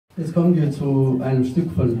Jetzt kommen wir zu einem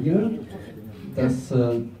Stück von mir, das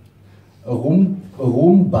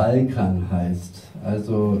Rhumbalkan heißt.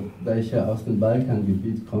 Also, da ich ja aus dem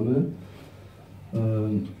Balkangebiet komme,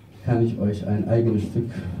 kann ich euch ein eigenes Stück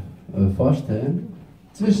vorstellen.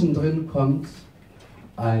 Zwischendrin kommt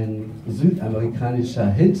ein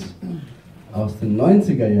südamerikanischer Hit aus den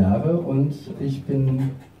 90er Jahren und ich bin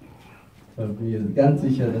mir ganz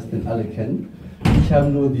sicher, dass den alle kennen. Ich habe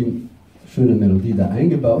nur die schöne Melodie da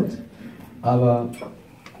eingebaut, aber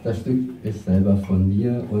das Stück ist selber von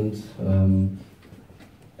mir und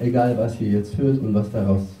egal was ihr jetzt hört und was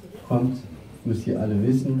daraus kommt, müsst ihr alle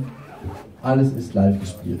wissen, alles ist live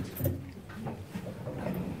gespielt.